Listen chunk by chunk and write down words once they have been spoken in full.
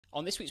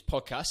On this week's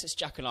podcast, it's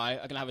Jack and I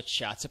are going to have a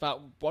chat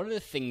about one of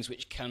the things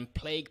which can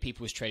plague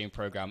people's training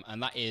program,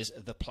 and that is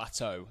the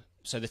plateau.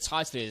 So the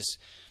title is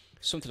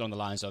something along the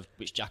lines of,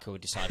 which Jacko will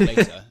decide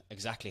later,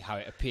 exactly how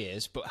it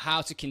appears, but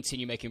how to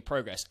continue making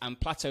progress. And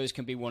plateaus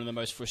can be one of the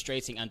most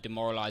frustrating and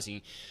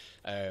demoralizing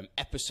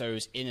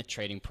episodes in a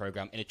training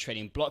program, in a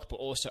training block, but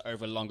also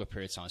over a longer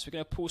period of time. So we're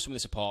going to pull some of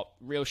this apart,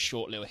 real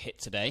short little hit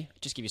today,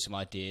 just give you some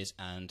ideas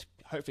and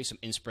hopefully some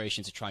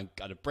inspiration to try and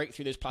kind of break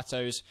through those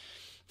plateaus,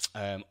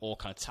 or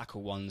kind of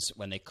tackle ones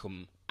when they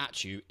come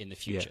at you in the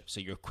future. So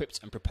you're equipped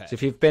and prepared. So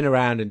if you've been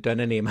around and done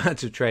any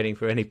amount of training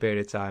for any period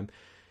of time,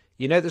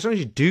 you know that as long as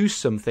you do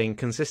something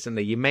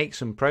consistently, you make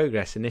some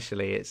progress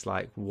initially. It's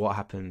like, what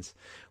happens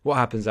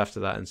after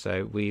that? And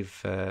so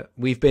we've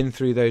been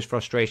through those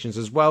frustrations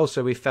as well,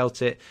 so we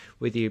felt it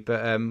with you.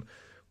 But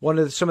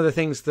some of the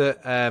things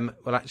that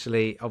will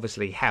actually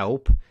obviously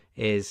help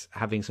is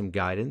having some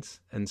guidance,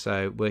 and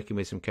so working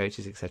with some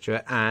coaches,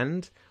 etc.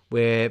 And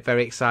we're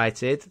very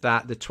excited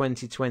that the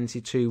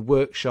 2022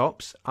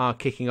 workshops are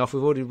kicking off.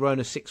 We've already run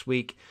a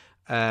 6-week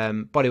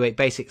bodyweight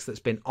basics that's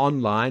been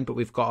online, but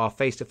we've got our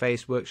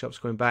face-to-face workshops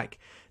coming back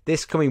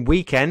this coming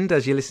weekend.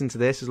 As you listen to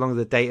this, as long as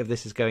the date of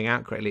this is going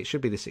out correctly, it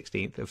should be the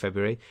 16th of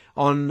February.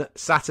 On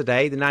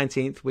Saturday, the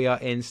 19th, we are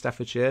in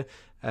Staffordshire.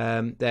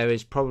 There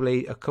is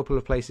probably a couple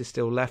of places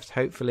still left,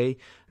 hopefully.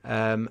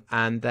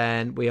 And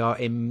then we are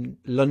in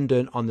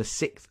London on the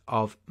 6th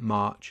of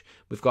March.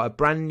 We've got a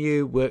brand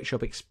new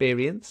workshop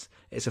experience.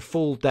 It's a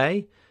full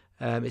day.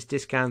 It's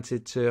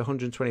discounted to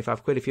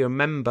 125 quid. If you're a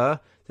member,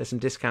 there's some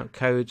discount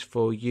codes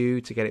for you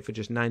to get it for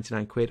just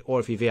 99 quid, or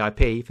if you're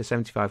VIP for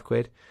 75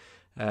 quid.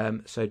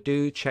 So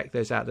do check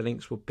those out. The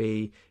links will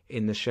be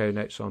in the show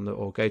notes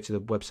or go to the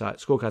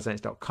website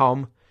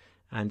scorecalisthenics.com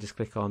and just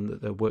click on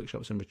the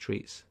workshops and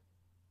retreats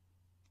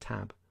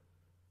tab.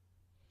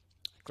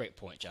 Great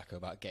point, Jacko,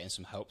 about getting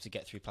some help to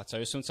get through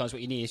plateaus. Sometimes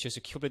what you need is just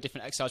a couple of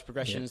different exercise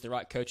progressions, the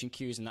right coaching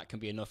cues, and that can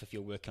be enough if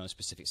you're working on a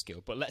specific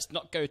skill. But let's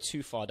not go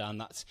too far down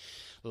that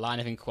line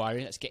of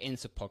inquiry. Let's get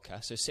into the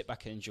podcast. So sit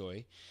back and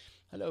enjoy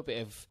a little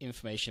bit of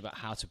information about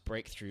how to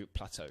break through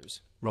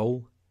plateaus.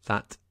 Roll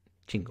that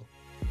jingle.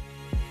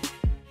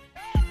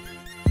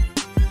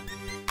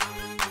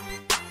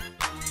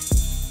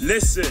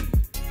 Listen,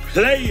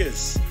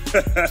 players.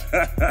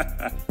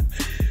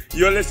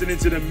 You're listening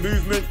to the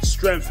Movement,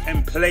 Strength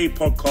and Play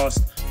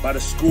podcast by the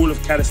School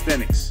of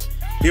Calisthenics.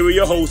 Here are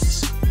your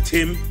hosts,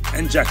 Tim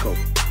and Jacko.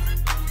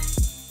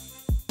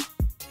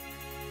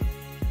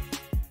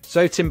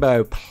 So,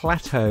 Timbo,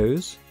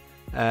 plateaus.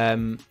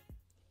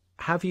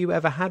 Have you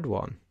ever had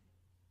one?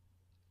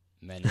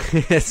 Many.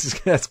 Yes,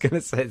 I was going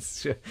to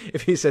say,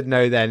 if you said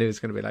no, then it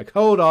was going to be like,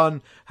 hold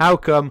on, how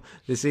come?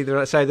 So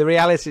the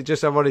reality,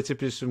 just I wanted to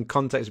put some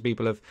context to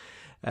people of,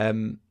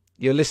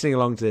 you're listening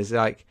along to this,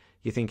 like,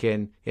 you're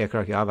thinking, yeah,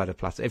 correctly, I've had a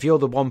plateau. If you're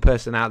the one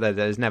person out there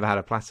that has never had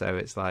a plateau,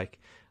 it's like,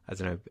 I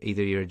don't know,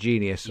 either you're a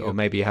genius or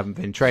maybe you haven't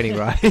been training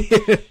right.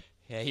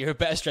 Yeah, you're a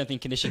better strength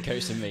and conditioning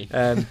coach than me.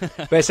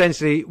 But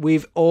essentially,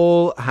 we've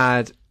all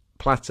had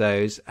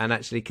plateaus, and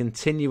actually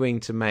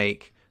continuing to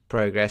make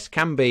progress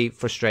can be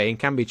frustrating,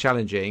 can be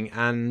challenging.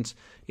 And,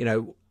 you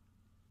know,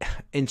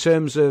 in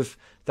terms of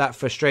that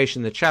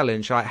frustration, the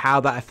challenge, like how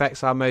that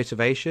affects our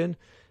motivation,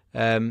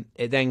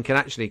 it then can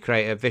actually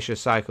create a vicious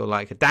cycle,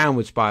 like a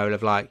downward spiral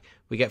of like,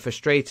 we get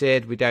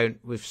frustrated,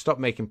 we've stopped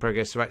making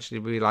progress, so actually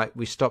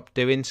we stop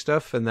doing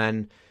stuff, and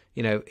then,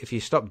 you know, if you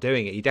stop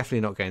doing it, you're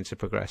definitely not going to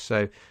progress.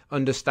 So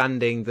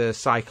understanding the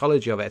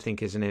psychology of it, I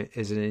think, is an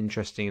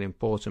interesting and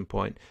important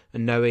point,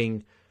 and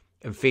knowing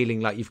and feeling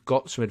like you've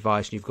got some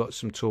advice and you've got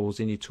some tools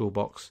in your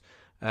toolbox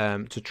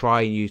to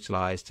try and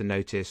utilize to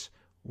notice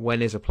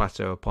when is a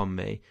plateau upon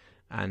me,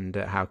 and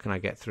how can I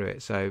get through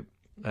it. So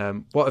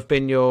what have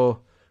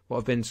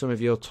been some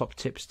of your top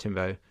tips,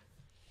 Timbo?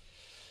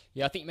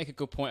 Yeah, I think you make a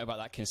good point about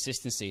that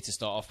consistency to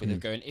start off with, of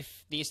going,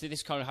 if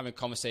this kind of having a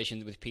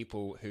conversation with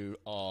people who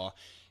are,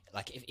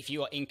 like, if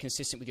you are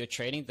inconsistent with your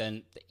training,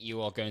 then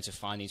you are going to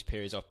find these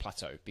periods of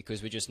plateau,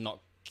 because we're just not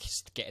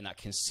getting that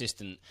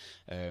consistent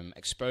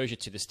exposure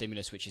to the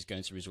stimulus, which is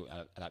going to result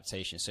in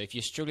adaptation. So if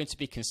you're struggling to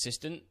be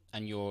consistent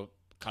and you're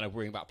kind of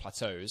worrying about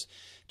plateaus,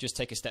 just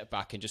take a step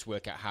back and just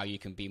work out how you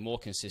can be more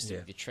consistent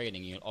with your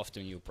training.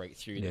 You'll break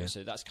through them.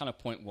 So that's kind of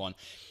point one.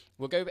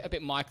 We'll go a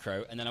bit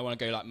micro, and then I want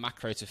to go like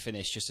macro to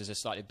finish, just as a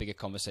slightly bigger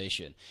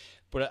conversation.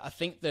 But I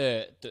think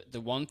the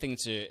one thing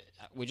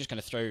we're just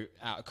going to throw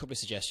out a couple of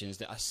suggestions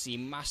that I see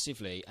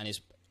massively and is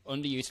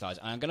underutilized,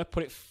 and I'm going to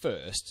put it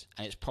first,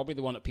 and it's probably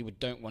the one that people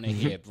don't want to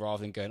hear,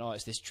 rather than going, oh,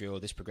 it's this drill,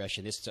 this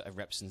progression, this sort of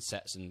reps and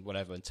sets and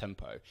whatever, and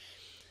tempo.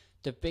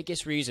 The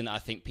biggest reason I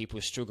think people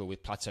struggle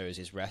with plateaus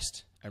is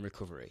rest and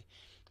recovery.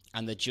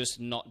 And they're just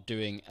not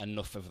doing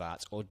enough of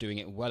that, or doing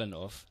it well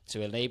enough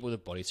to enable the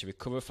body to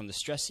recover from the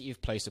stress that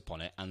you've placed upon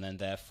it, and then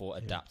therefore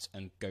adapt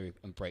and go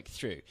and break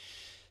through.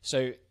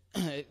 So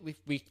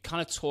we're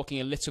kind of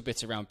talking a little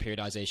bit around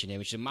periodization here,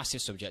 which is a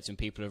massive subject, and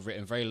people have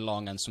written very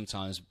long and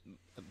sometimes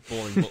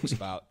boring books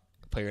about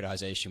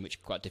periodization, which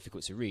are quite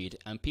difficult to read,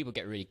 and people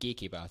get really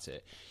geeky about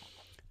it.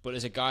 But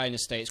there's a guy in the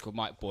States called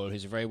Mike Boyle,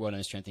 who's a very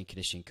well-known strength and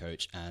conditioning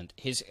coach, and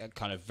his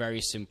kind of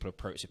very simple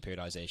approach to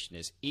periodization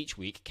is each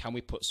week, can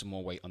we put some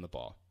more weight on the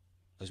bar,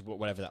 as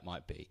whatever that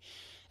might be.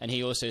 And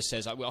he also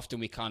says like often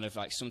we kind of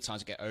like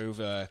sometimes get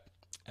overcomplicate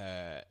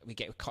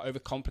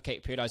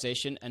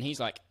periodization, and he's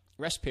like,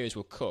 rest periods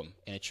will come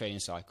in a training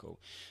cycle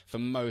for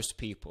most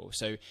people.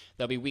 So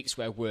there'll be weeks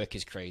where work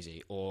is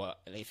crazy, or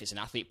if it's an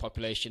athlete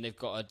population, they've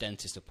got a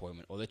dentist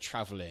appointment, or they're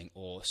traveling,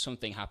 or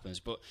something happens.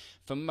 But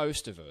for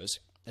most of us,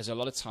 there's a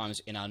lot of times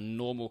in our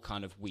normal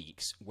kind of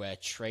weeks where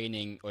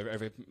training, or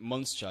over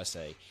months, shall I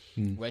say,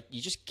 where you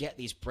just get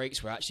these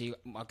breaks where actually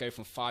I'll go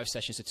from 5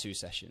 sessions to 2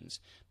 sessions.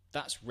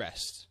 That's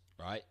rest,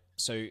 right?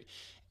 So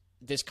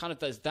there's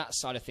that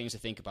side of things to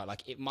think about.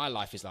 Like my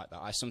life is like that.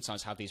 I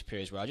sometimes have these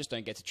periods where I just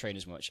don't get to train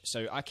as much.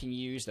 So I can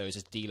use those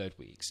as deload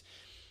weeks.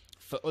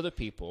 For other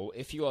people,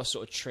 if you are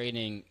sort of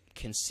training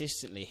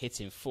consistently,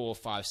 hitting 4 or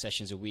 5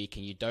 sessions a week,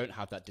 and you don't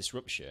have that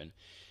disruption,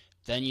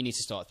 then you need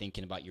to start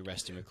thinking about your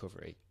rest and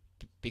recovery.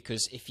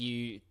 Because if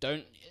you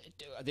don't,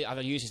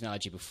 I've used this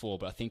analogy before,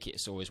 but I think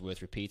it's always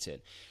worth repeating.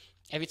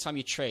 Every time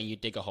you train, you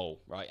dig a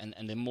hole, right?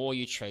 And the more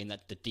you train,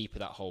 the deeper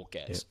that hole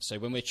gets. Yep. So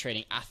when we're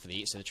training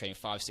athletes, and they're training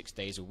 5-6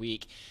 days a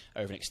week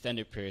over an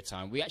extended period of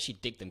time, we actually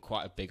dig them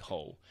quite a big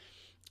hole.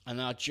 And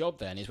our job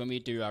then is when we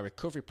do our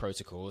recovery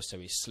protocols, so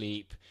we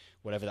sleep,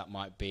 whatever that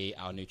might be,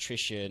 our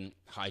nutrition,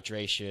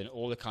 hydration,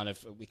 all the kind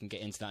of, we can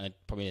get into that in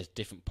probably a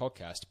different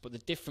podcast, but the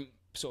different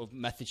sort of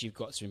methods you've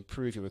got to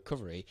improve your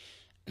recovery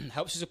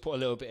helps us to put a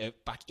little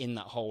bit back in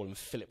that hole and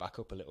fill it back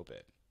up a little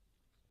bit.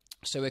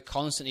 So we're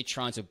constantly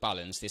trying to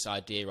balance this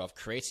idea of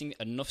creating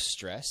enough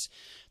stress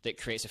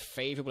that creates a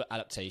favorable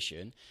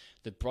adaptation.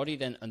 The body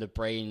then and the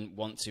brain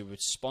want to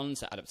respond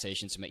to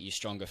adaptation to make you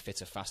stronger,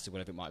 fitter, faster,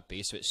 whatever it might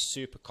be. So it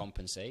super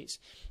compensates.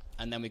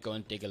 And then we go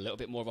and dig a little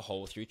bit more of a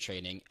hole through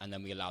training, and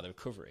then we allow the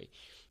recovery.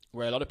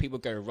 Where a lot of people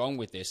go wrong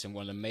with this, and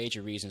one of the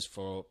major reasons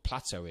for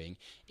plateauing,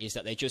 is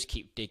that they just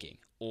keep digging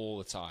all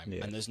the time.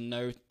 Yeah. And there's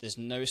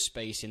no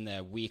space in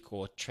their week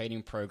or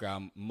training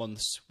program,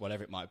 months,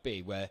 whatever it might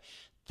be, where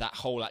that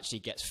hole actually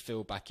gets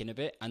filled back in a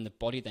bit, and the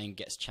body then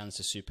gets a chance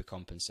to super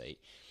compensate.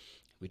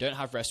 We don't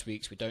have rest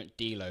weeks, we don't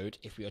deload.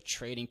 If we are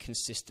training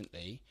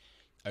consistently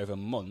over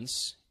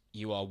months,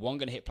 you are 1,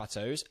 going to hit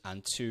plateaus,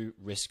 and 2,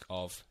 risk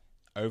of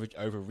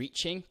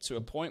overreaching to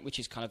a point, which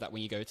is kind of that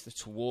when you go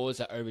towards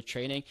that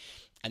overtraining.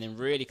 And in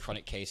really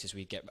chronic cases,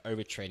 we get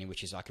overtraining,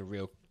 which is like a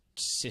real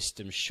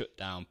system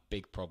shutdown,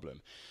 big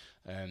problem.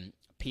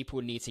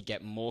 People need to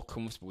get more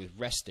comfortable with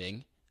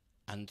resting,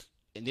 and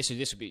this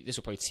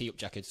will probably tee up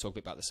Jacko to talk a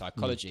bit about the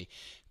psychology,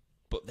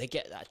 but they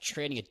get that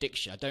training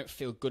addiction. I don't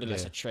feel good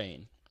unless I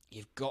train.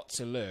 You've got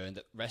to learn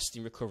that rest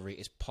and recovery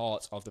is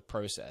part of the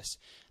process,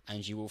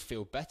 and you will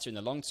feel better in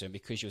the long term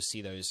because you'll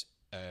see those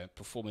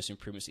performance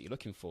improvements that you're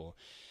looking for.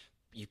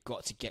 You've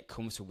got to get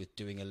comfortable with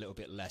doing a little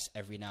bit less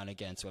every now and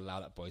again to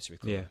allow that body to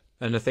recover. Yeah,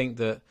 and I think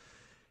that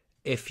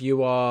if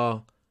you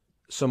are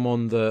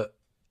someone that,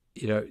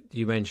 you know,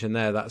 you mentioned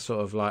there, that sort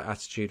of like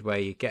attitude where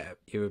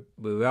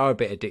we are a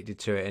bit addicted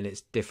to it, and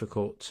it's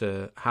difficult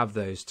to have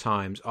those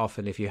times off.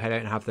 And if you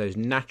don't have those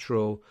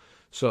natural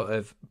sort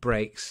of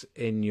breaks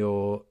in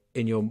your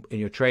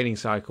training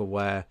cycle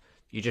where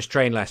you just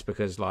train less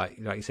because like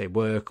you say,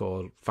 work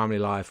or family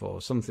life or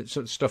something,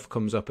 some stuff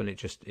comes up and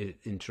it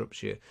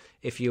interrupts you.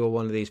 If you are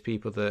one of these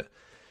people that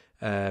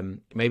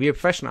maybe you're a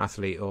professional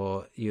athlete,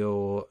 or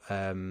you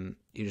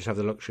just have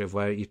the luxury of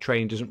where your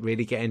training doesn't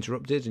really get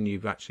interrupted, and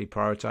you actually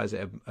prioritize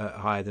it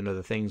higher than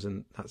other things,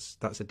 and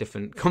that's a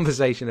different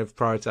conversation of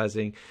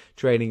prioritizing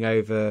training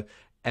over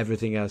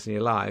everything else in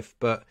your life.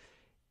 But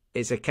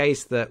it's a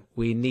case that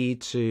we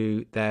need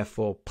to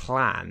therefore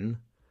plan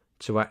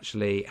to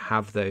actually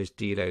have those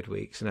deload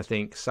weeks. And I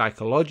think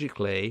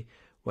psychologically,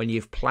 when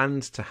you've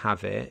planned to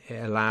have it,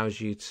 it allows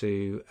you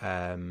to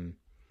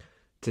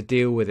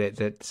deal with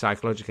it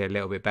psychologically a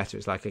little bit better.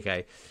 It's like,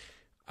 okay,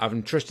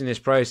 I'm trusting this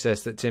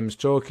process that Tim's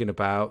talking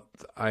about.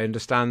 I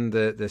understand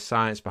the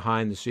science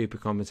behind the super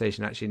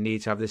compensation. I actually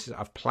need to have this.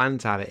 I've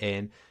planned to have it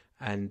in,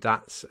 and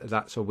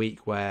that's a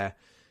week where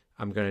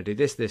I'm going to do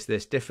this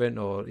different.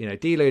 Or, you know,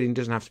 deloading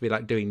doesn't have to be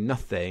like doing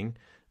nothing,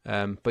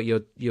 but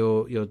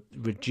you're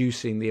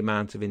reducing the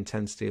amount of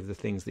intensity of the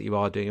things that you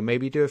are doing, and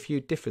maybe do a few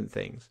different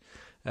things,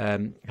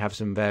 have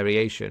some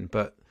variation.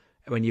 But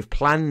when you've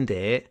planned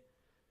it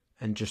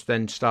and just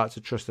then start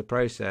to trust the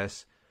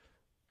process,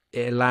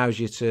 it allows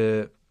you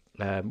to,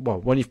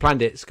 when you've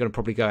planned it, it's going to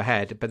probably go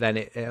ahead, but then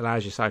it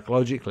allows you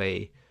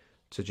psychologically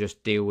to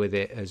just deal with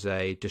it as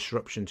a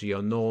disruption to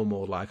your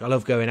normal, like, I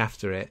love going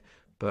after it.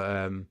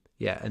 But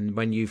and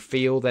when you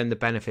feel then the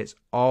benefits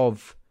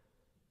of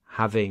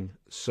having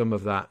some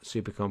of that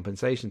super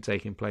compensation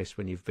taking place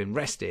when you've been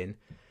resting,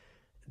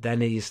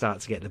 then you start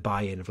to get the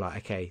buy-in of like,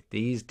 okay,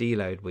 these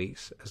deload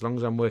weeks, as long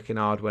as I'm working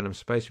hard when I'm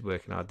supposed to be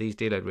working hard, these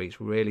deload weeks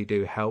really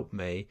do help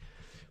me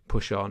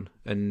push on.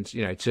 And,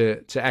 you know,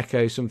 to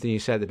echo something you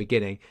said at the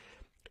beginning,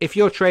 if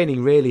you're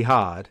training really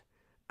hard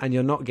and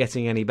you're not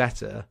getting any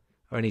better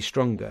or any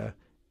stronger,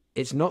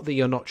 it's not that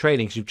you're not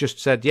training, because you've just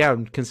said, yeah,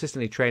 I'm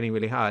consistently training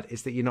really hard.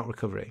 It's that you're not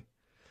recovering.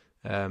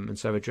 And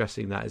so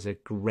addressing that is a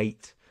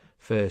great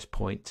first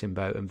point,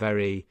 Timbo, and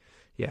very,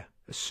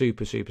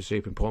 super, super,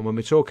 super important. When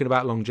we're talking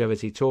about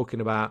longevity, talking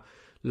about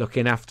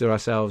looking after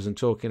ourselves and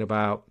talking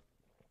about,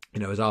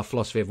 as our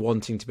philosophy of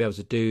wanting to be able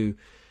to do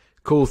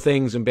cool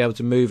things and be able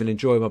to move and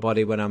enjoy my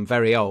body when I'm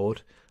very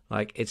old,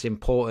 like it's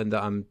important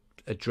that I'm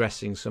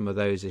addressing some of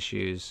those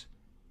issues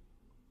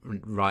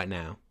right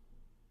now.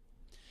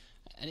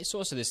 And it's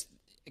also this,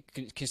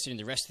 considering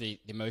the rest of the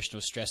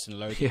emotional stress and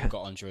load that you've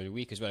got on during the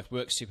week as well. If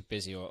work's super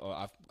busy or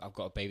I've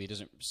got a baby that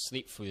doesn't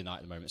sleep through the night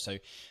at the moment, so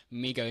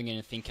me going in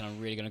and thinking I'm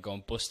really going to go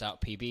and bust out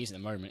PBs at the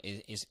moment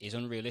is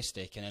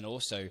unrealistic. And then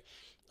also,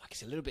 like,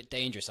 it's a little bit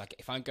dangerous. Like,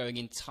 if I'm going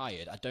in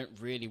tired, I don't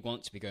really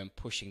want to be going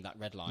pushing that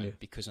red line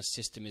because my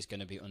system is going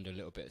to be under a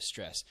little bit of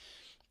stress.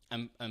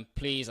 And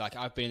please, like,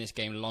 I've been in this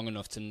game long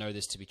enough to know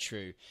this to be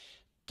true.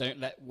 Don't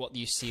let what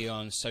you see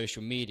on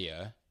social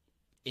media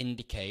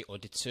indicate or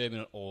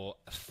determine or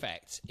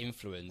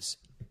influence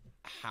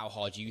how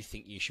hard you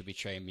think you should be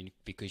training,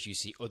 because you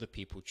see other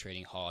people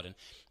training hard and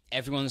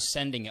everyone's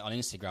sending it on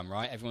Instagram,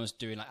 right? Everyone's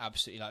doing like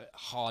absolutely like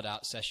hard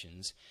out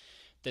sessions.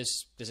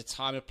 There's a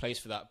time and a place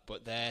for that,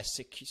 but their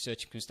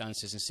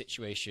circumstances and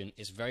situation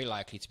is very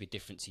likely to be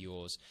different to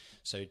yours.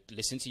 So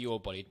listen to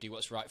your body, do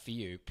what's right for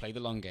you, play the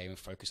long game, and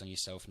focus on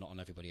yourself, not on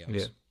everybody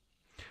else.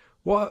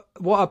 What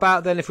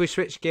about then if we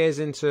switch gears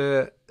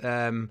into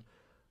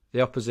the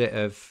opposite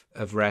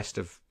of rest,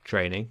 of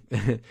training?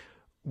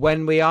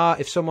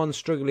 If someone's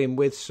struggling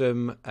with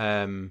some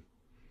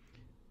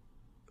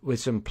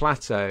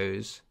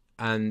plateaus,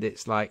 and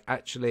it's like,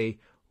 actually,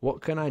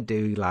 what can I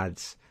do,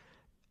 lads,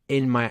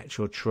 in my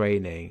actual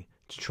training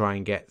to try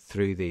and get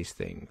through these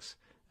things?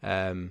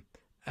 A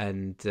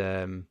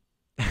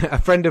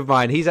friend of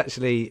mine, he's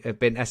actually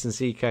been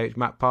S&C coach,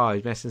 Matt Parr,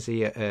 he's been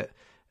S&C at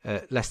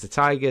Leicester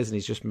Tigers, and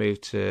he's just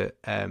moved to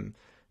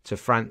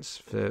France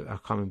for, I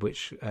can't remember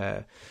which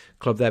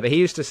club there, but he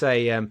used to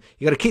say, you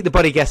got to keep the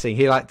body guessing.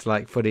 He liked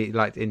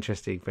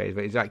interesting phrase,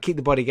 but he's like, keep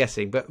the body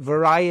guessing, but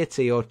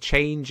variety or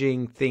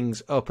changing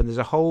things up. And there's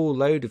a whole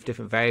load of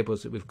different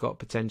variables that we've got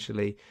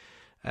potentially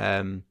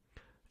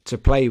to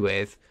play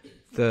with,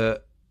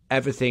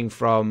 everything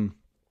from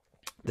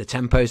the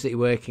tempos that you're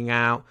working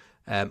out,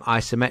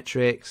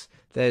 isometrics,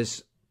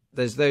 there's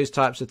those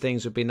types of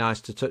things would be nice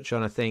to touch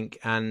on, I think.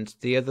 And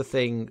the other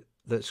thing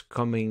that's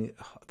coming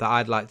that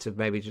I'd like to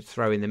maybe just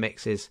throw in the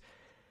mix is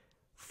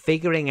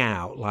figuring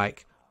out,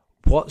 like,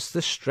 what's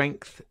the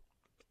strength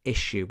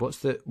issue? What's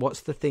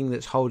the thing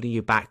that's holding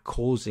you back,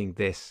 causing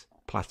this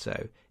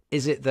plateau?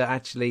 Is it that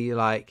actually,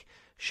 like,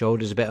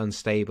 shoulder's a bit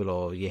unstable,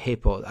 or your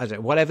hip, or I don't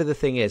know, whatever the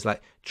thing is,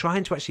 like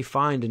trying to actually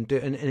find and do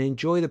and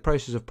enjoy the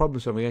process of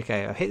problem solving.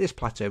 Okay, I hit this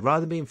plateau,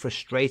 rather than being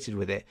frustrated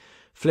with it,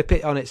 flip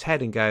it on its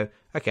head and go,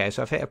 okay,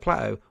 so I've hit a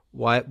plateau.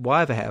 Why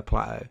have I hit a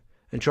plateau?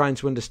 And trying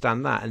to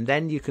understand that, and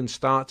then you can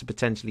start to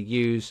potentially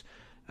use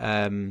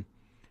some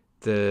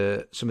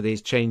of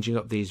these, changing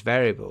up these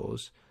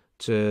variables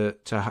to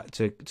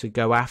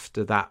go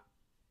after that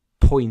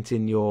point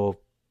in your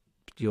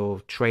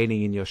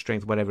training, in your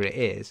strength, whatever it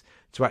is,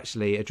 to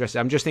actually address it.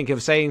 I'm just thinking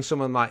of saying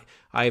someone like,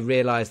 I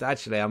realised that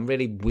actually I'm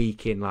really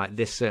weak in like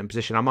this certain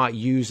position. I might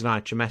use an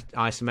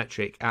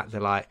isometric at the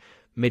like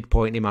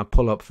midpoint in my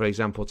pull-up, for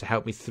example, to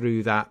help me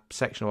through that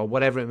section or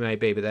whatever it may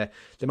be. But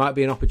there might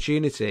be an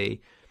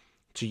opportunity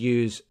to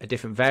use a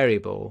different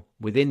variable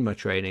within my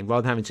training,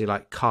 rather than having to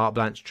like carte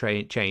blanche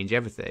change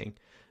everything.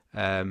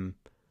 And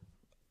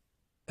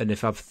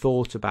if I've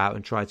thought about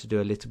and tried to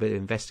do a little bit of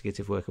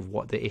investigative work of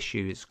what the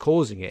issue is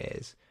causing it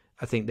is,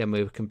 I think then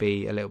we can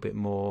be a little bit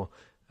more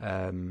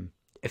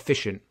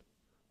efficient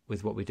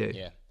with what we do.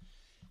 Yeah,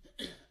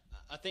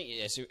 I think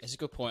it's a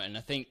good point, and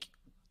I think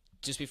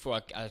just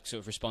before I sort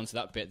of respond to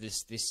that bit,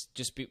 let's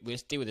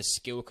deal with the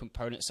skill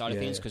component side of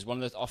things, because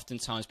one of the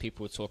oftentimes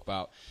people will talk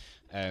about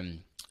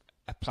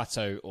a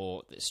plateau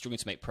or struggling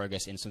to make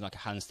progress in something like a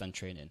handstand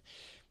training.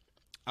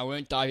 I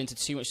won't dive into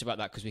too much about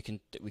that because we can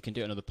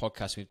do another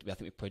podcast. I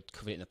think we've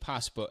covered it in the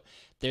past, but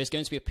there is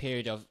going to be a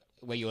period of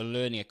where you're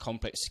learning a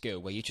complex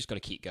skill where you just got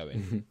to keep going.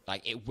 Mm-hmm.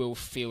 Like, it will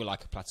feel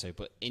like a plateau,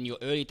 but in your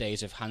early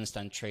days of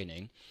handstand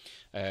training,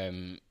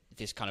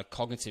 this kind of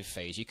cognitive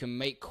phase, you can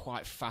make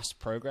quite fast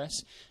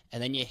progress,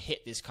 and then you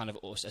hit this kind of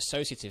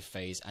associative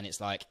phase, and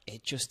it's like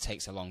it just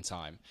takes a long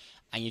time,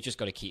 and you just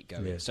got to keep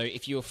going. Yeah. So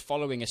if you're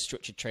following a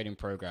structured training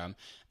program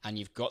and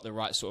you've got the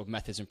right sort of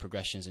methods and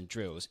progressions and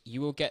drills,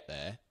 you will get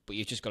there, but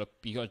you got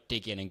to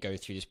dig in and go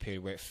through this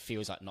period where it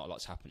feels like not a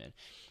lot's happening.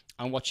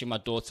 I'm watching my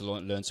daughter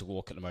learn to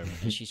walk at the moment,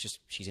 and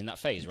she's in that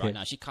phase right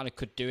now. She kind of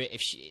could do it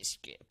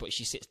but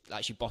she sits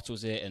like she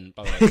bottles it and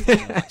on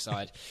the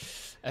backside.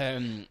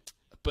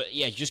 But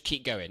yeah, just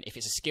keep going. If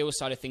it's a skill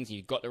side of things and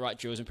you've got the right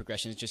drills and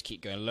progressions, just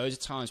keep going. Loads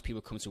of times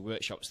people come to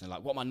workshops and they're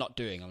like, what am I not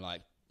doing? I'm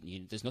like,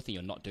 there's nothing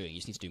you're not doing. You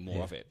just need to do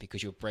more of it,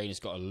 because your brain has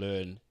got to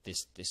learn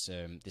this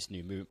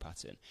new movement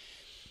pattern.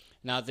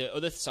 Now, the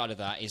other side of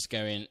that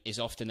is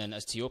often then,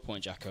 as to your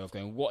point, Jacko, of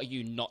going, what are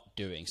you not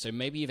doing? So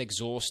maybe you've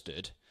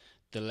exhausted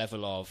the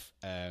level of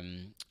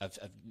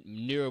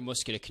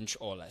neuromuscular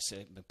control. Or let's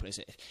say,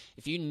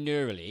 if you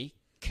neurally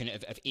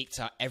have eked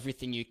out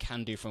everything you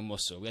can do from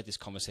muscle. We had this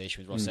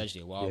conversation with Ross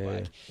Edgley a while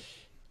back.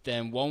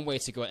 Then one way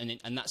to go,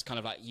 and that's kind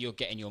of like you're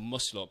getting your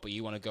muscle up, but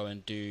you want to go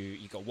and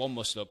you got one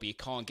muscle up, but you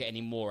can't get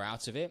any more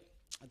out of it.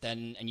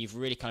 And you've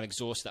really kind of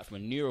exhausted that from a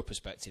neural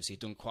perspective. So you've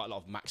done quite a lot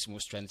of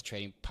maximal strength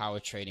training, power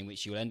training,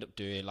 which you'll end up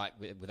doing like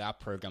with our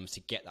programs to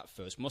get that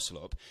first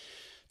muscle up.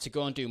 To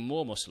go and do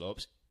more muscle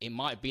ups, it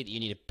might be that you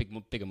need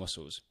bigger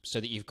muscles so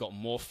that you've got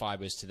more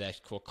fibers to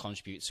therefore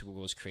contribute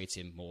towards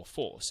creating more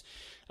force.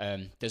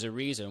 There's a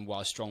reason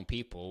why strong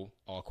people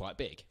are quite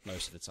big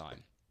most of the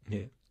time.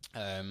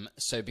 Yeah.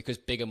 So because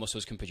bigger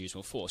muscles can produce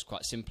more force,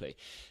 quite simply.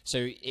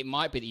 So it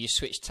might be that you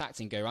switch tact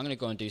and go, I'm going to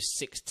go and do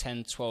 6,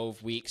 10,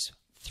 12 weeks,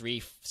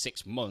 3,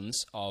 6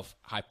 months of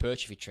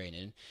hypertrophy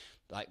training,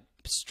 like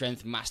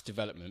strength mass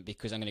development,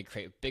 because I'm going to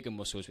create bigger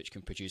muscles which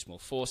can produce more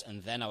force,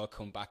 and then I will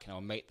come back and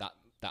I'll make that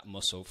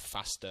muscle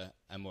faster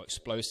and more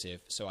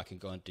explosive so I can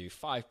go and do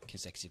 5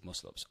 consecutive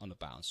muscle ups on the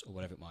bounce or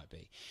whatever it might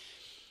be.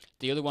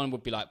 The other one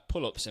would be like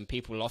pull-ups, and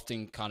people will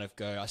often kind of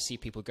go, I see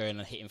people going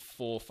and hitting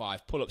 4 or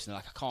 5 pull-ups and they're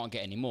like, I can't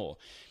get any more.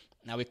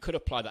 Now we could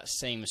apply that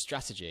same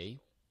strategy,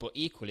 but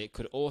equally it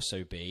could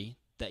also be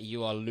that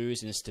you are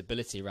losing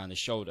stability around the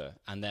shoulder,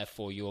 and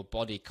therefore your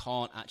body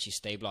can't actually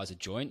stabilize a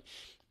joint,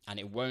 and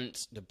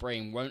the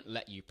brain won't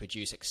let you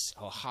produce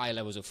high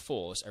levels of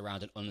force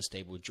around an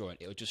unstable joint.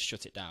 It'll just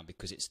shut it down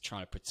because it's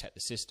trying to protect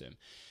the system.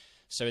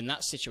 So in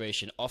that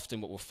situation,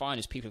 often what we'll find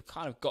is people have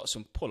kind of got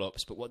some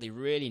pull-ups, but what they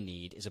really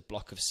need is a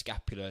block of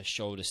scapular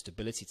shoulder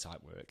stability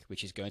type work,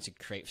 which is going to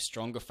create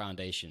stronger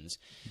foundations.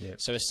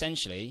 Yep. So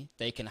essentially,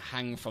 they can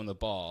hang from the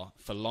bar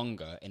for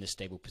longer in a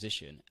stable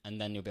position,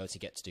 and then you'll be able to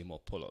get to do more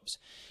pull-ups.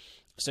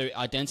 So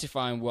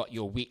identifying what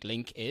your weak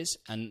link is,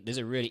 and there's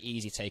a really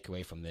easy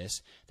takeaway from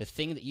this. The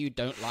thing that you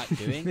don't like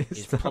doing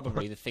is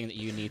probably the thing that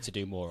you need to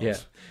do more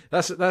of.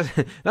 That's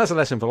a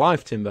lesson for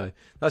life, Timbo.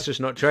 That's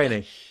just not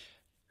training.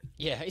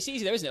 Yeah, it's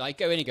easy though, isn't it? Like,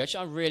 go in and go,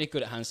 I'm really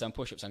good at handstand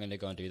push-ups, I'm going to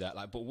go and do that.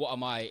 Like, but what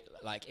am I,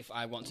 like, if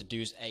I want to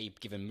do a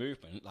given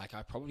movement, like,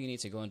 I probably need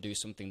to go and do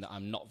something that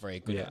I'm not very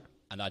good at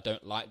and I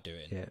don't like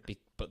doing. Yeah.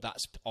 But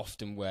that's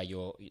often where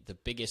the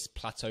biggest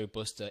plateau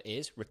buster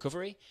is,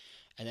 recovery,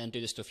 and then do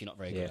the stuff you're not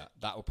very good at.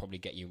 That will probably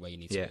get you where you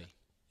need to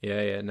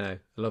be. No, I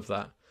love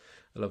that.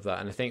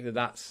 And I think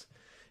that's,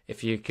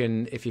 if you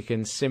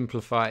can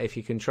simplify, if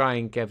you can try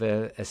and give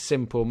a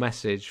simple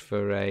message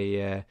for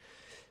a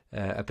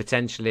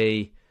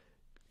potentially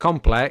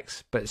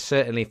complex but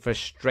certainly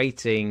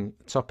frustrating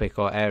topic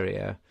or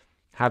area,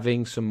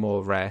 having some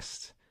more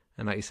rest,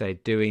 and like you say,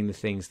 doing the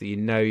things that you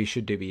know you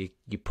should do but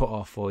you put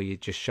off or you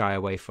just shy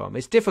away from.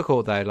 It's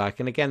difficult though,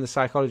 and again the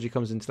psychology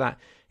comes into that.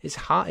 It's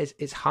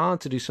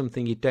hard to do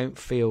something you don't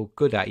feel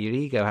good at. Your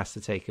ego has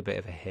to take a bit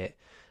of a hit.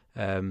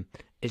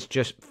 It's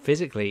just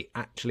physically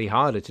actually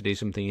harder to do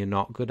something you're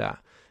not good at,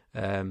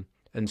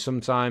 and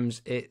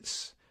sometimes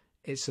it's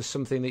just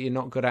something that you're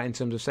not good at in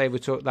terms of, say we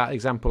took that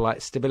example,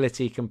 like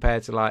stability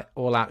compared to like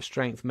all out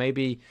strength.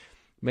 Maybe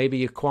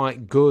you're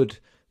quite good,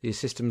 your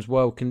system's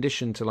well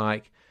conditioned to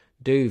like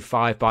do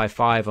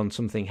 5x5 on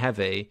something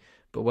heavy,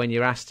 but when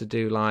you're asked to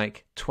do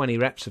like 20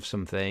 reps of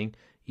something,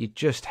 you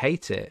just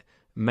hate it,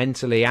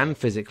 mentally and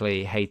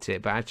physically hate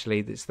it. But actually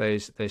it's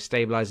those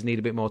stabilizers need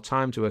a bit more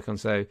time to work on.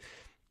 So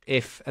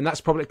and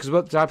that's probably because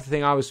what type of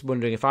thing I was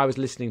wondering, if I was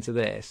listening to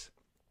this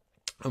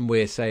and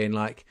we're saying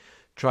like,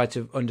 try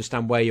to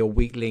understand where your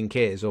weak link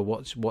is or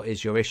what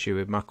is your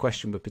issue. My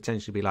question would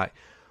potentially be like,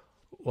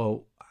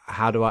 well,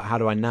 how do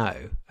I know?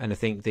 And I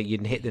think that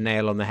you'd hit the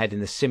nail on the head in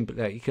the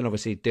simple. You can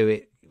obviously do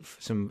it,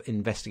 some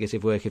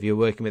investigative work if you're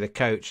working with a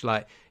coach,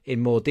 like in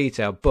more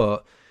detail.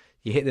 But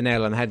you hit the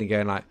nail on the head and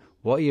going like,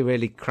 what are you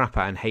really crap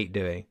at and hate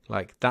doing?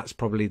 Like that's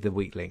probably the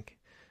weak link.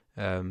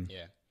 Yeah,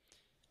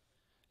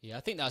 I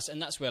think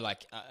that's where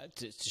like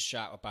to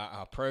shout about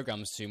our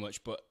programs too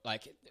much, but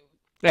like.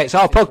 Yeah, it's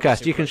our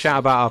podcast. You can shout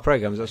about our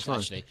programs. That's fine.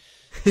 Actually,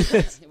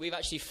 we've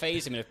actually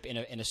phased them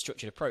in a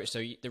structured approach.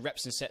 So the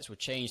reps and sets will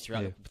change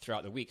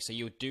throughout the week. So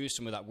you'll do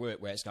some of that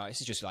work where it's like, this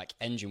is just like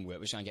engine work.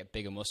 We're just going to get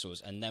bigger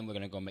muscles, and then we're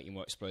going to go and make you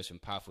more explosive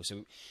and powerful.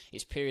 So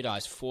it's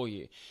periodized for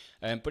you.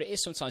 But it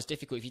is sometimes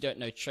difficult if you don't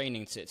know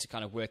training to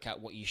kind of work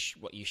out what you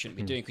shouldn't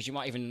be doing, because you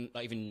might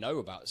not even know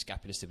about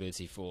scapular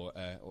stability or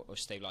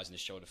stabilizing the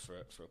shoulder for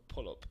a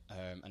pull-up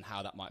and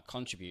how that might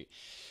contribute.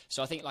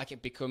 So I think like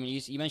it becoming,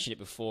 you mentioned it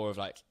before, of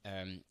like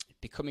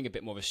becoming a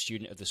bit more of a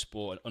student of the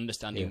sport and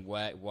understanding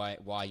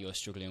why you're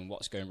struggling and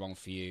what's going wrong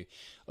for you,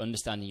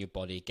 understanding your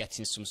body,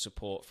 getting some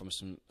support from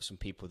some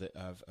people that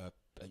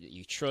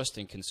you trust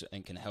and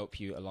can help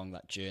you along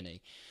that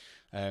journey.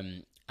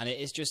 And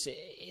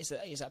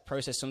it's that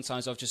process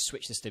sometimes of just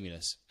switch the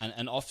stimulus.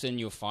 And often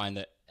you'll find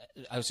that,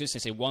 I was just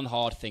going to say, one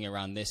hard thing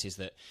around this is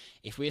that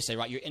if we say,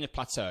 right, you're in a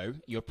plateau,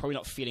 you're probably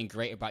not feeling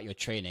great about your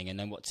training. And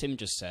then what Tim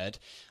just said,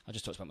 I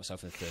just talked about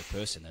myself in the third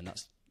person, and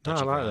that's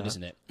dodgy ground,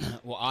 isn't it?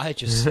 What I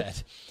just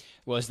said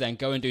was then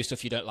go and do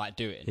stuff you don't like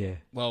doing. Yeah.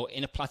 Well,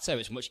 in a plateau,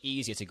 it's much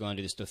easier to go and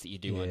do the stuff that you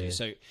do want to do.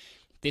 So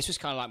this was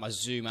kind of like my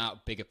zoom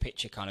out, bigger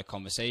picture kind of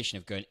conversation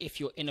of going, if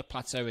you're in a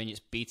plateau and it's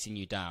beating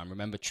you down,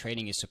 remember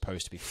training is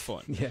supposed to be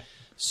fun. Yeah.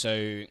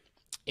 So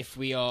if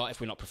we're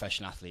not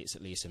professional athletes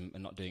at least and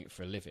not doing it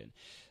for a living.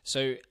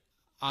 So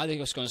either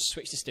you're just going to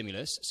switch the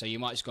stimulus. So you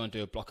might just go and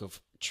do a block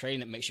of training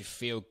that makes you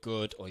feel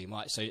good, or you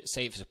might, so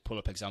say if it's a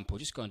pull-up example,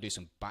 just go and do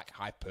some back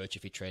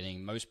hypertrophy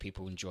training. Most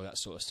people enjoy that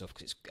sort of stuff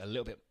because it's a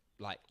little bit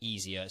like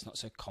easier. It's not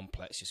so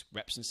complex, just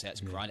reps and sets,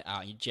 grind it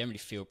out, and you generally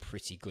feel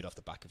pretty good off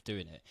the back of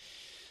doing it.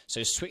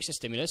 So switch the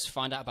stimulus,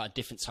 find out about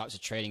different types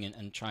of training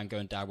and try and go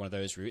and down one of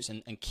those routes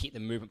and keep the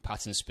movement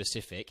patterns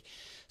specific.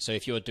 So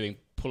if you're doing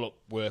pull-up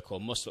work or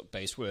muscle-up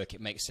based work,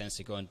 it makes sense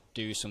to go and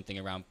do something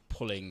around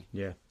pulling,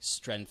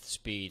 strength,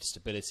 speed,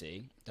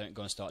 stability. Don't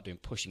go and start doing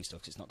pushing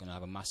stuff because it's not going to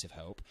have a massive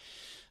help.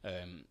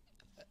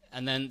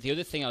 And then the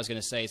other thing I was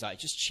going to say is like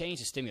just change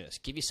the stimulus.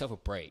 Give yourself a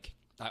break.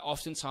 Like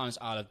oftentimes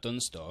I'll have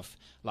done stuff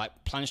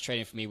like plunge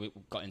training for me. We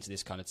got into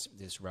this kind of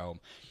this realm.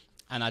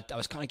 And I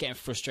was kind of getting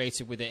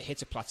frustrated with it,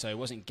 hit a plateau,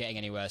 wasn't getting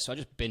anywhere. So I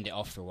just binned it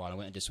off for a while and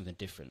went and did something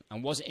different.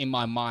 And wasn't in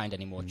my mind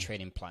anymore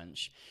training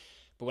planche.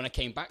 But when I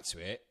came back to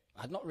it,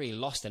 I'd not really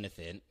lost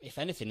anything. If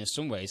anything, in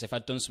some ways, if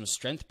I'd done some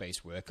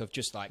strength-based work of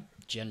just like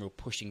general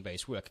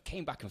pushing-based work, I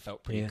came back and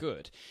felt pretty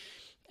good.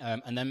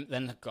 And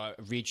then I got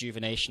a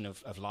rejuvenation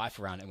of life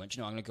around it and went,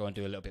 you know, I'm going to go and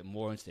do a little bit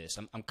more into this.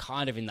 I'm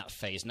kind of in that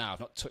phase now. I've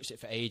not touched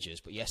it for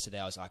ages, but yesterday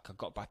I was like, I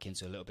got back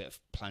into a little bit of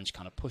planche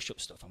kind of push-up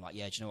stuff. I'm like,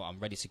 yeah, do you know what? I'm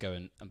ready to go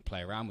and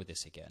play around with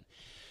this again.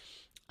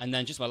 And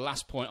then just my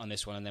last point on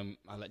this one, and then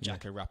I'll let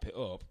Jacko wrap it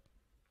up.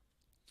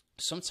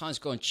 Sometimes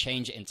go and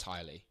change it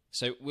entirely.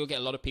 So we'll get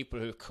a lot of people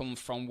who have come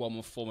from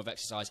one form of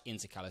exercise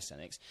into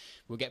calisthenics.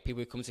 We'll get people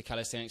who come to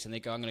calisthenics and they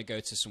go, I'm going to go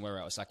to somewhere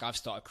else. Like I've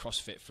started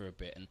CrossFit for a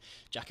bit and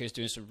Jacko's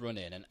doing some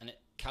running. And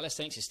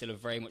calisthenics is still a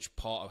very much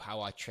part of how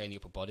I train the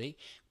upper body.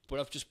 But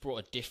I've just brought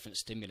a different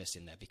stimulus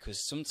in there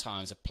because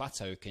sometimes a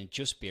plateau can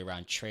just be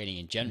around training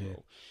in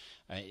general.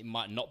 It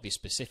might not be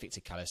specific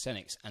to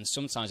calisthenics. And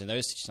sometimes in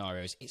those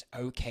scenarios, it's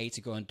okay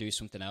to go and do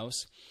something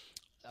else.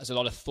 There's a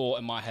lot of thought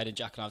in my head, and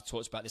Jack and I have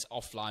talked about this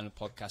offline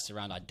podcast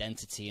around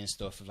identity and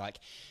stuff of like,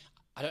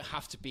 I don't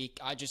have to be,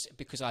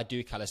 because I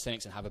do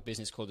calisthenics and have a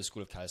business called the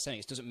School of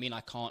Calisthenics doesn't mean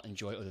I can't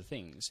enjoy other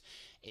things.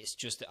 It's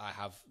just that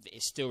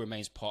it still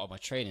remains part of my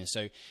training.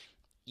 So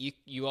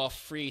you are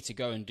free to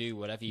go and do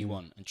whatever you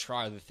want and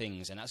try other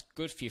things. And that's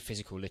good for your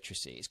physical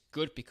literacy. It's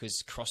good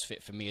because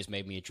CrossFit for me has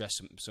made me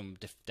address some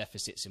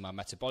deficits in my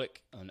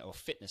metabolic or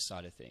fitness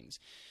side of things.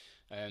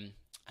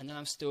 And then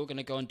I'm still going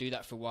to go and do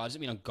that for a while. It doesn't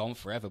mean I'm gone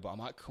forever, but I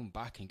might come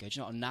back and go, do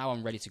you know what, now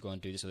I'm ready to go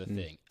and do this other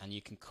thing. And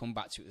you can come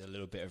back to it with a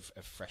little bit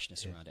of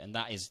freshness around it. And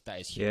that is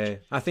huge. Yeah,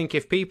 I think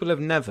if people have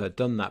never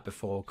done that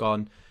before,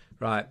 gone,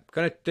 right,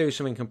 going to do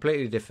something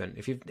completely different.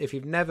 If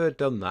you've never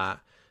done that,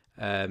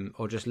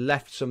 or just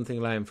left something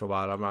alone for a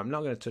while, I'm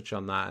not going to touch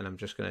on that, and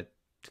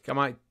I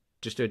might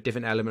just do a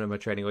different element of my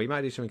training, or you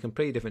might do something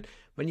completely different.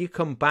 When you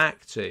come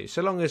back to,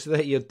 so long as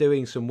that you're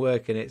doing some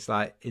work and it's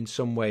like in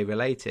some way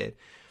related,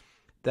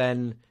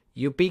 then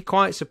you'll be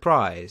quite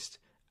surprised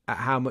at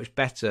how much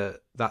better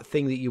that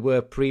thing that you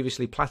were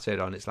previously plateaued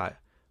on. It's like,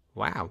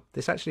 wow,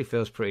 this actually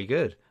feels pretty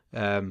good.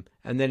 And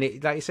then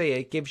it, like you say,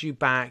 it gives you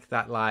back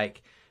that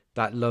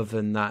love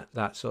and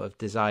that sort of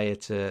desire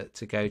to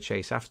go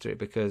chase after it.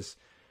 Because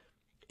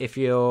if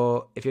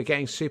you're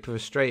getting super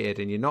frustrated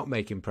and you're not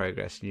making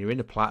progress and you're in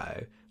a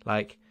plateau,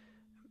 like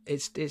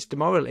it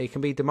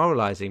can be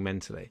demoralizing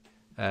mentally.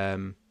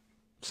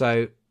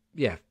 So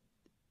yeah,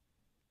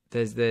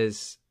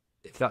 there's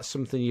if that's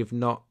something you've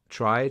not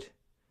tried,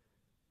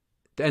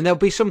 and there'll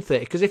be something,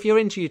 because if you're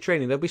into your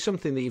training, there'll be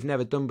something that you've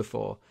never done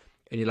before,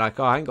 and you're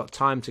like, oh, I ain't got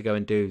time to go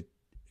and do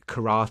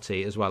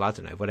karate as well. I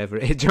don't know, whatever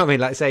it is. Do you know what I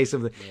mean? Like say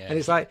something, and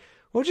it's like,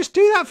 well, just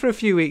do that for a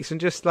few weeks and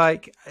just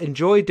like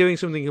enjoy doing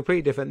something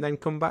completely different. And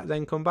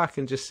then come back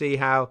and just see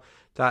how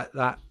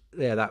that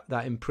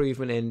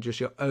improvement in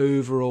just your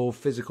overall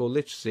physical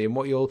literacy and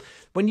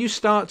when you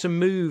start to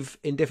move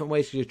in different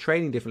ways because you're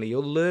training differently,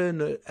 you'll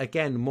learn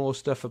again more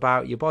stuff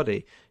about your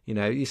body. You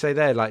know, you say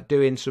there, like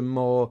doing some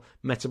more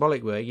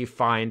metabolic work, you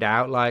find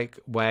out like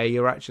where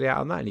you're actually at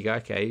on that, and you go,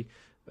 okay,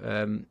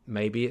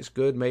 maybe it's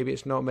good, maybe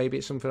it's not, maybe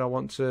it's something I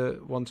want to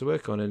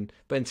work on.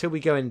 But until we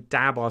go and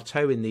dab our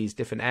toe in these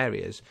different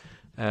areas,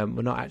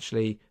 we're not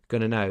actually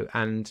going to know.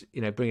 And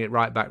you know, bring it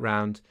right back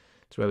round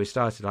to where we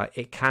started. Like,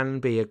 it can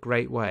be a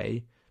great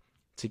way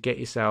to get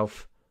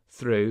yourself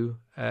through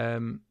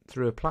a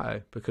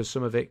plateau, because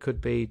some of it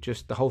could be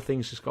just the whole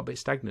thing's just got a bit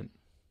stagnant.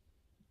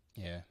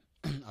 Yeah,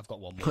 I've got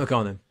one more. Go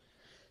on then.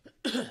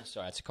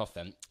 Sorry, I had to cough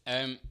then.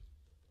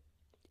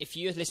 If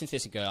you listen to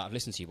this and go, I've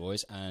listened to you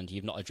boys, and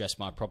you've not addressed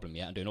my problem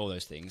yet, I'm doing all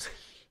those things.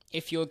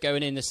 If you're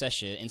going into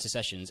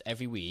sessions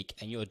every week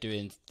and you're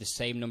doing the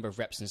same number of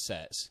reps and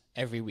sets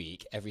every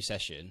week, every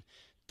session,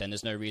 then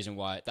there's no reason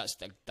why. That's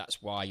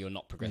why you're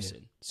not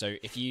progressing. Yeah. So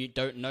if you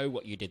don't know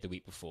what you did the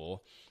week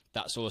before,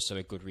 that's also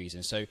a good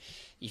reason. So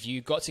if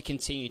you've got to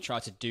continue to try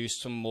to do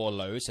some more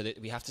load, so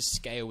that we have to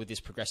scale with this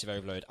progressive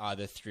overload,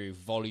 either through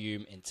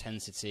volume,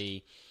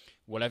 intensity,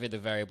 whatever the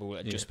variable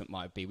adjustment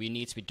might be, we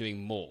need to be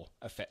doing more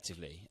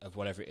effectively of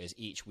whatever it is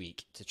each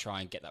week to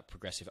try and get that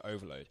progressive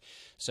overload.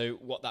 So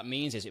what that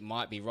means is it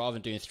might be, rather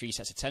than doing 3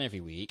 sets of 10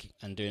 every week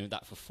and doing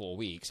that for 4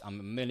 weeks,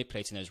 I'm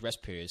manipulating those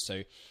rest periods.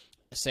 So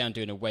say I'm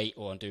doing a weight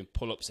or I'm doing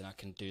pull-ups and I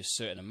can do a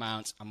certain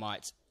amount, I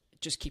might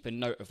just keep a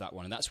note of that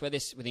one. And that's where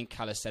this within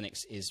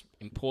calisthenics is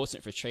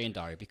important for a training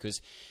diary,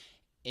 because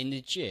in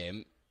the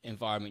gym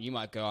environment, you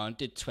might go, I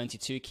did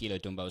 22 kilo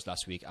dumbbells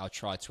last week, I'll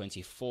try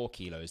 24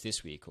 kilos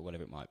this week, or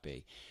whatever it might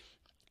be.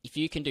 If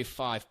you can do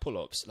 5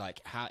 pull-ups,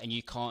 and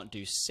you can't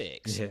do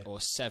 6 or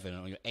 7,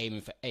 or you're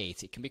aiming for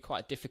 8, it can be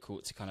quite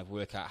difficult to kind of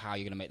work out how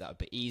you're going to make that a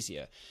bit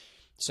easier.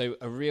 So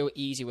a real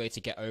easy way to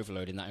get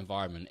overload in that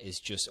environment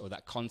is or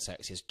that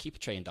context is keep a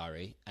training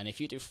diary, and if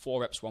you do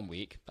 4 reps one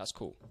week, that's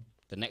cool.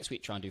 The next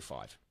week, try and do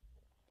 5.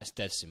 That's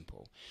dead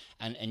simple.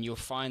 And you'll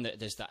find that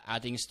there's that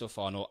adding stuff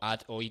on,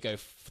 or you go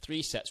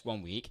 3 sets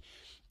one week,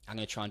 I'm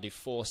going to try and do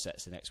 4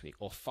 sets the next week,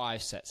 or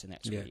 5 sets the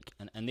next week.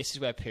 And this is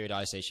where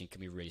periodization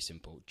can be really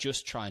simple.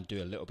 Just try and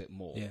do a little bit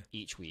more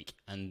each week,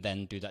 and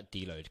then do that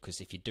deload.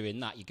 Because if you're doing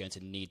that, you're going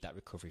to need that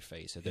recovery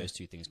phase. So those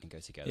two things can go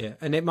together. Yeah,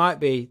 and it might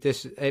be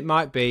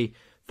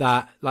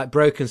that like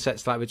broken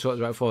sets like we talked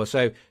about before.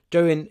 So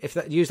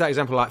use that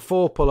example, like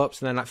 4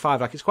 pull-ups and then like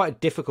 5, like it's quite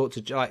difficult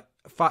to like,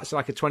 it's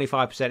like a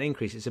 25%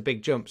 increase. It's a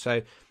big jump.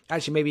 So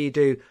actually maybe you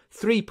do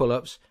 3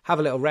 pull-ups, have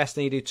a little rest,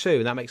 and you do 2,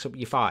 and that makes up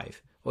your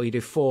 5. Or you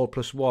do 4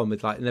 plus 1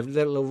 with and the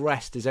little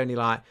rest is only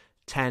like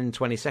 10,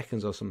 20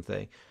 seconds or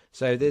something.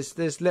 So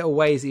there's little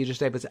ways that you're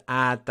just able to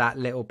add that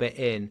little bit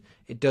in.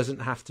 It doesn't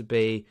have to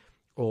be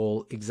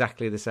all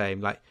exactly the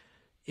same. Like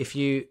if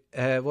you,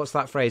 what's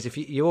that phrase? If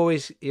you'll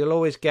always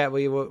get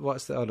what you,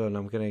 hold on,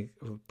 I'm going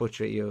to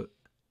butcher it.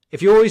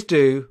 If you always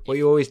do what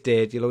you always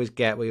did, you'll always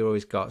get what you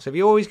always got. So if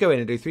you always go in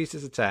and do 3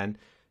 sets of 10,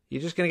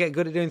 you're just going to get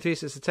good at doing 3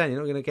 sets of 10. You're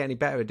not going to get any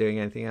better at doing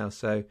anything else.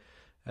 So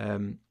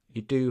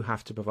you do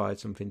have to provide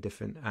something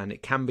different. And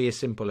it can be as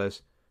simple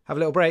as have a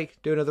little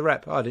break, do another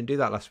rep. Oh, I didn't do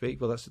that last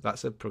week. Well,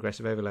 that's a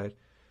progressive overload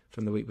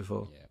from the week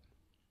before. Yeah.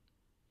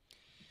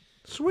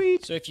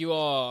 Sweet. So if you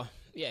want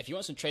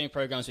some training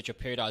programs which are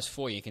periodized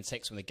for you, you can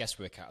take some of the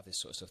guesswork out of this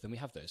sort of stuff, then we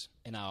have those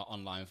in our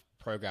online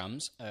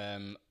programs.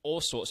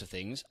 All sorts of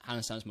things.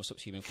 Handstands,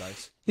 muscle-ups, human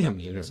flags.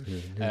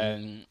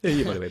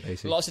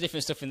 Lots of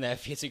different stuff in there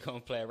for you to go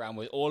and play around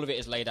with. All of it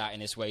is laid out in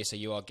this way, so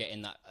you are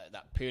getting that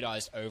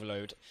periodized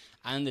overload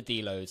and the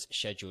deloads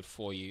scheduled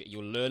for you.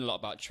 You'll learn a lot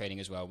about training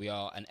as well. We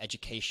are an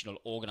educational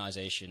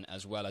organization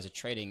as well as a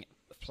training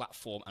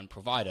platform and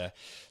provider.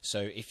 So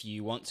if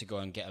you want to go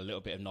and get a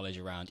little bit of knowledge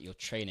around your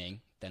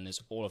training, then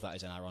there's all of that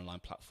is in our online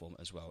platform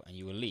as well. And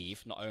you will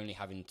leave not only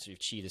having to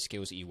achieve the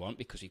skills that you want,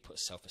 because we put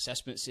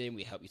self-assessments in,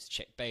 we help you to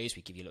check base,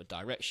 we give you little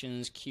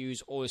directions,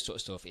 cues, all this sort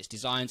of stuff. It's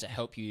designed to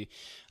help you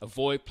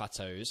avoid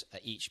plateaus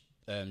at each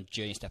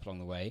journey step along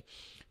the way,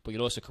 but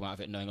you'll also come out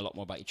of it knowing a lot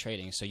more about your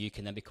training, so you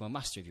can then become a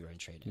master of your own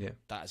training. Yeah.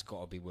 That has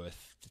got to be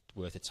worth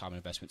the time and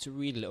investment to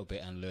read a little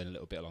bit and learn a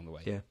little bit along the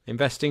way. Yeah,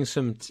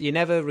 you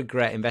never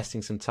regret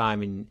investing some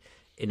time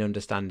in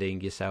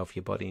understanding yourself,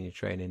 your body, and your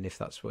training, if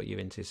that's what you're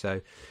into.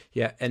 So,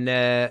 yeah, and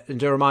a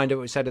reminder,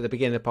 what we said at the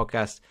beginning of the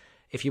podcast,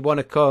 if you want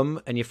to come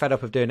and you're fed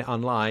up of doing it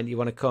online, you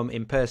want to come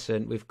in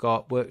person, we've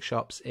got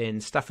workshops in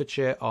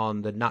Staffordshire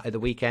on the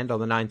weekend, on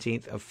the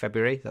 19th of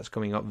February. That's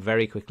coming up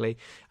very quickly.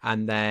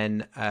 And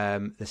then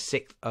the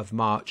 6th of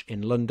March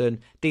in London.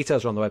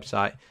 Details are on the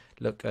website.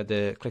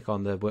 Click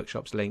on the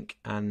workshops link,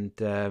 and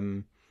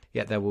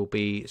there will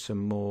be some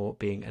more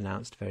being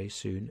announced very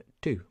soon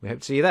too. We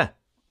hope to see you there.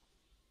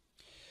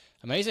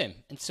 Amazing.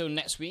 Until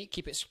next week,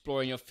 keep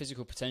exploring your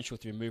physical potential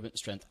through movement,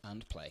 strength,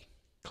 and play.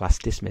 Class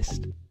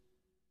dismissed.